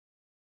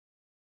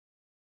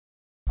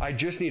I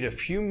just need a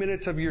few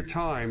minutes of your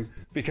time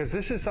because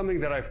this is something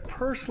that I've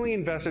personally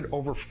invested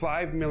over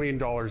 $5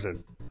 million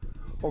in.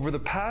 Over the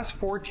past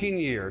 14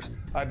 years,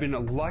 I've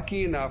been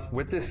lucky enough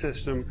with this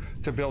system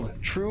to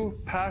build true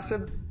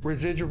passive,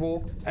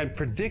 residual, and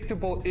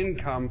predictable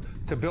income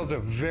to build a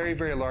very,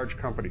 very large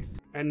company.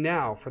 And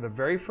now, for the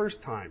very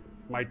first time,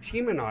 my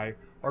team and I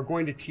are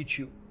going to teach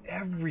you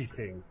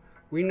everything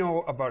we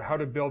know about how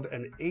to build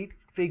an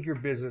 8-figure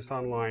business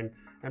online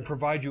and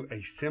provide you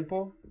a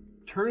simple,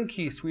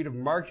 turnkey suite of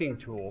marketing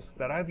tools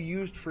that I've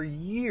used for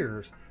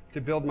years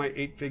to build my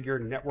 8-figure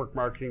network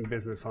marketing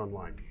business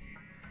online.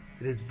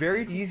 It is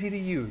very easy to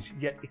use,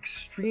 yet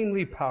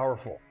extremely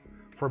powerful.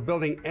 For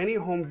building any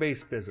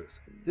home-based business,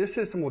 this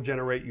system will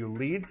generate you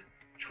leads,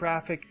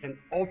 traffic, and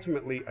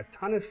ultimately a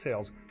ton of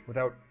sales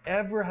without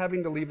ever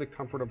having to leave the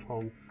comfort of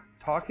home,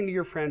 talking to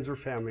your friends or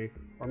family,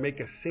 or make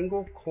a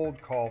single cold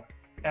call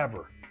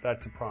ever.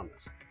 That's a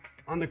promise.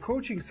 On the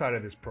coaching side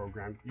of this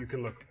program, you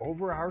can look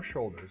over our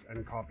shoulders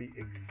and copy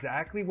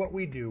exactly what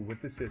we do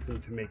with the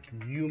system to make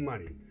you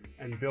money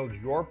and build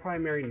your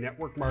primary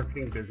network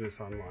marketing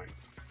business online.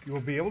 You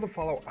will be able to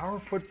follow our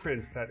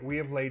footprints that we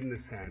have laid in the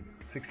sand.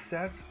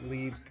 Success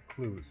leaves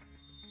clues.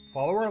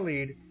 Follow our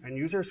lead and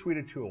use our suite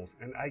of tools,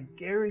 and I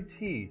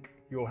guarantee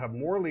you will have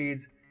more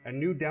leads and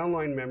new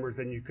downline members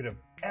than you could have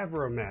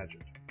ever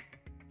imagined.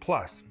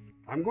 Plus,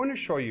 I'm going to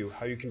show you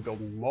how you can build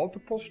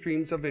multiple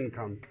streams of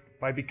income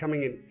by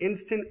becoming an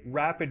instant,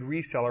 rapid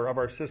reseller of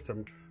our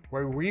system,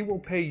 where we will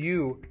pay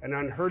you an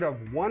unheard of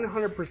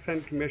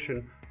 100%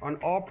 commission on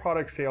all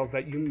product sales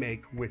that you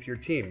make with your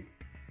team.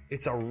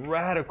 It's a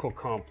radical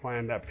comp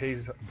plan that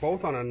pays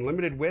both on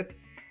unlimited width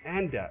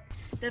and depth.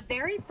 The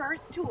very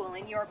first tool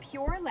in your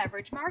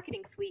PureLeverage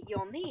marketing suite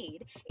you'll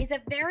need is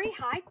a very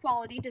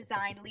high-quality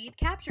designed lead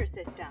capture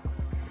system.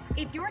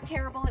 If you're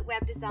terrible at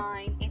web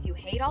design, if you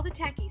hate all the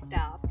techie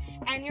stuff,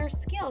 and your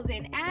skills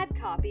in ad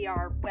copy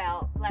are,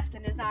 well, less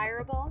than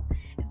desirable,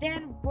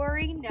 then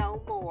worry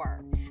no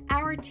more.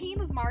 Our team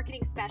of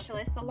marketing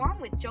specialists, along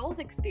with Joel's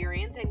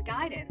experience and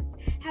guidance,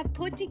 have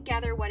put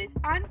together what is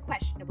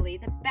unquestionably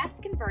the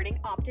best converting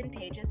opt-in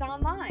pages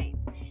online.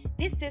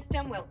 This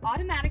system will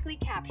automatically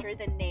capture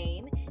the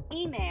name,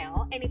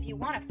 email, and if you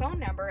want a phone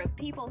number of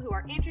people who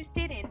are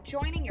interested in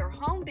joining your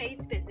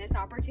home-based business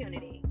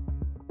opportunity.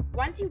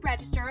 Once you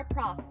register a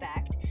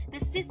prospect, the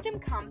system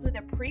comes with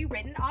a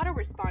pre-written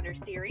autoresponder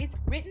series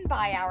written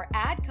by our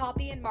ad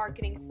copy and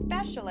marketing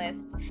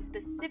specialists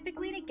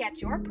specifically to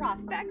get your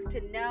prospects to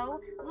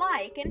know,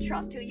 like, and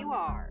trust who you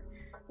are.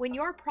 When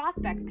your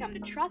prospects come to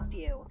trust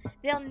you,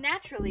 they'll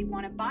naturally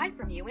want to buy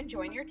from you and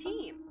join your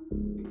team.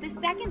 The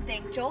second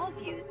thing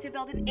Joel's used to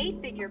build an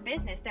 8-figure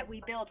business that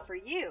we build for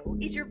you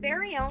is your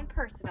very own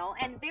personal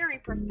and very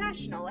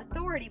professional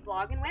authority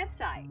blog and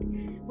website.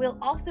 We'll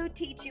also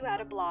teach you how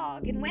to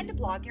blog and when to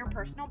blog your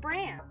personal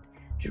brand.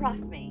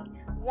 Trust me,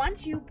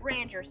 once you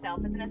brand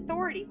yourself as an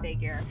authority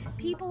figure,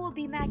 people will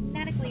be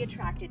magnetically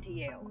attracted to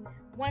you.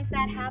 Once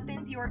that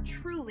happens, you are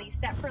truly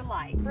set for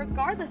life,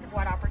 regardless of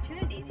what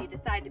opportunities you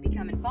decide to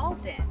become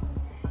involved in.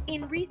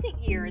 In recent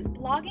years,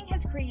 blogging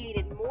has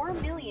created more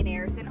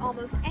millionaires than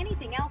almost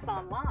anything else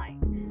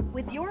online.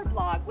 With your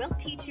blog, we'll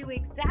teach you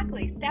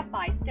exactly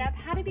step-by-step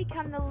how to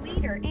become the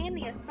leader and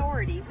the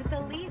authority with the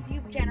leads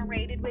you've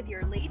generated with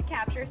your lead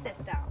capture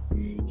system.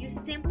 You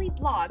simply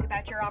blog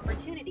about your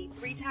opportunity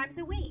 3 times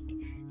a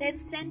week, then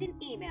send an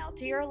email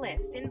to your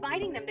list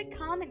inviting them to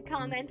come and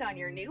comment on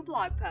your new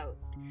blog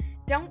post.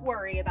 Don't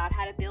worry about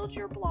how to build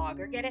your blog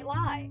or get it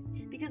live,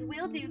 because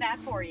we'll do that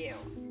for you.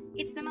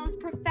 It's the most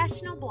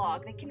professional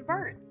blog that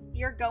converts.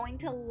 You're going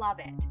to love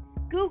it.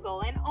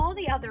 Google and all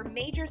the other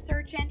major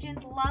search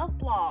engines love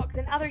blogs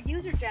and other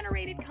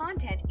user-generated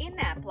content in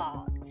that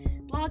blog.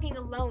 Blogging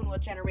alone will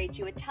generate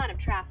you a ton of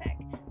traffic,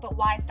 but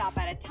why stop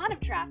at a ton of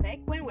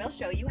traffic when we'll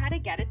show you how to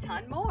get a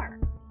ton more?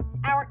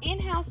 Our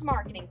in-house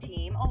marketing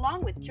team,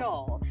 along with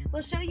Joel,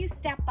 will show you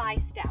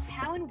step-by-step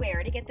how and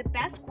where to get the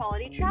best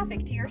quality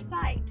traffic to your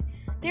site.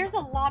 There's a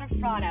lot of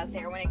fraud out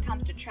there when it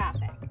comes to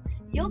traffic.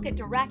 You'll get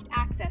direct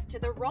access to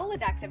the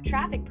Rolodex of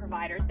traffic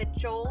providers that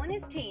Joel and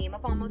his team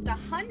of almost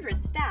 100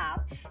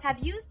 staff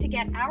have used to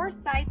get our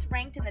sites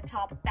ranked in the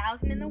top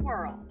 1,000 in the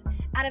world,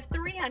 out of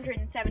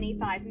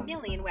 375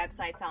 million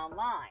websites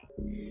online.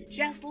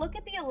 Just look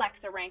at the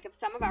Alexa rank of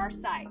some of our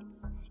sites.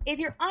 If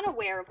you're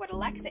unaware of what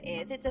Alexa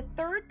is, it's a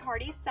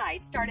third-party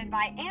site started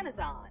by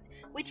Amazon,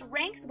 which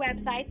ranks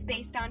websites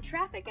based on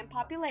traffic and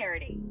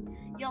popularity.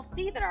 You'll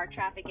see that our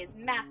traffic is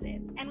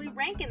massive, and we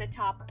rank in the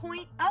top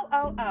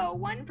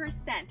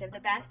 0.0001% of the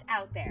best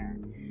out there.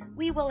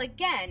 We will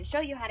again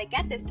show you how to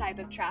get this type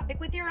of traffic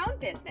with your own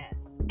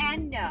business.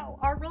 And no,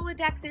 our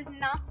Rolodex is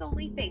not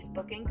solely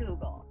Facebook and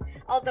Google,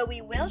 although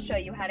we will show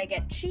you how to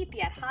get cheap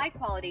yet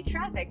high-quality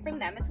traffic from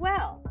them as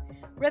well.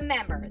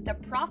 Remember, the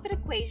profit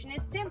equation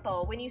is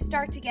simple when you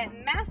start to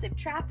get massive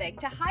traffic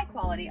to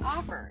high-quality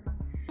offer.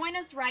 Join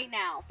us right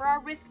now for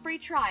our risk-free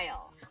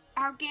trial.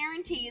 Our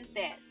guarantee is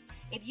this: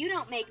 If you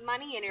don't make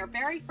money in your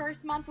very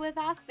first month with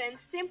us, then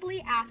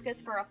simply ask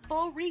us for a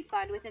full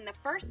refund within the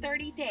first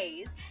 30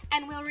 days,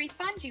 and we'll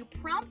refund you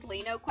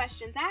promptly, no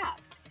questions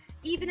asked.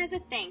 Even as a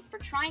thanks for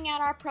trying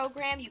out our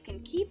program, you can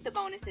keep the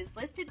bonuses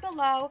listed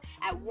below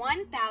at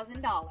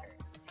 $1,000.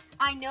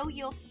 I know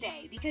you'll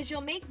stay because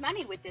you'll make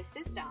money with this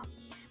system.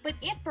 But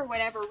if for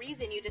whatever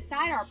reason you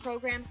decide our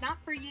program's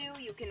not for you,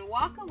 you can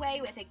walk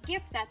away with a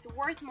gift that's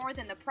worth more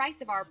than the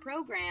price of our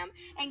program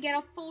and get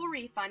a full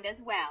refund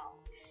as well.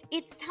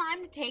 It's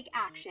time to take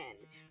action.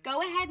 Go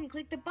ahead and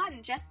click the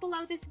button just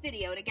below this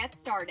video to get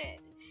started.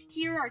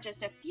 Here are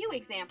just a few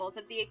examples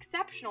of the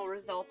exceptional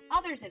results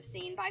others have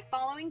seen by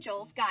following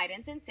Joel's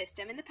guidance and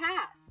system in the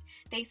past.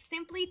 They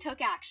simply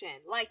took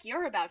action, like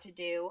you're about to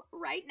do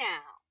right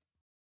now.